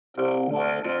The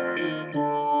weather in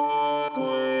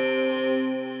Brooklyn.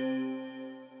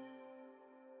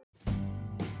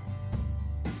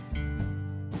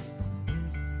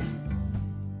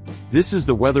 This is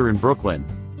the weather in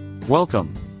Brooklyn.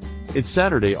 Welcome. It's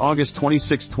Saturday, August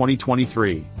 26,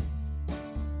 2023.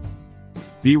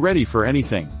 Be ready for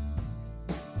anything.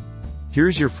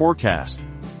 Here's your forecast.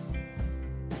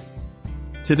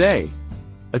 Today,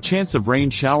 a chance of rain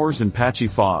showers and patchy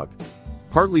fog.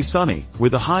 Partly sunny,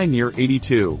 with a high near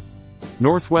 82.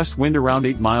 Northwest wind around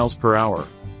 8 miles per hour.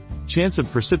 Chance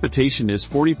of precipitation is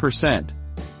 40%.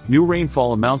 New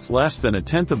rainfall amounts less than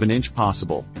 1/10 of an inch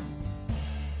possible.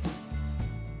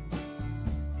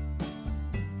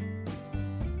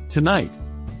 Tonight,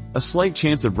 a slight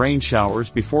chance of rain showers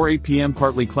before 8 p.m.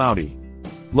 partly cloudy.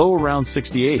 Low around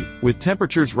 68, with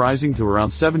temperatures rising to around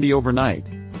 70 overnight.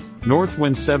 North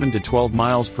wind 7 to 12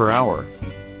 miles per hour.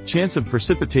 Chance of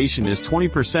precipitation is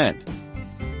 20%.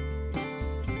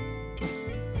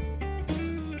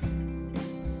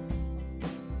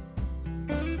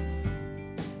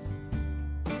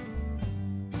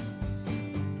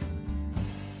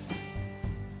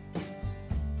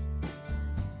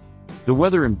 The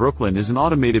Weather in Brooklyn is an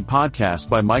automated podcast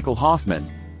by Michael Hoffman.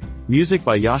 Music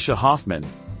by Yasha Hoffman.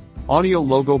 Audio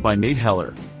logo by Nate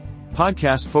Heller.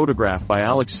 Podcast photograph by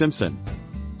Alex Simpson.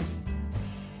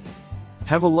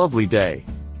 Have a lovely day.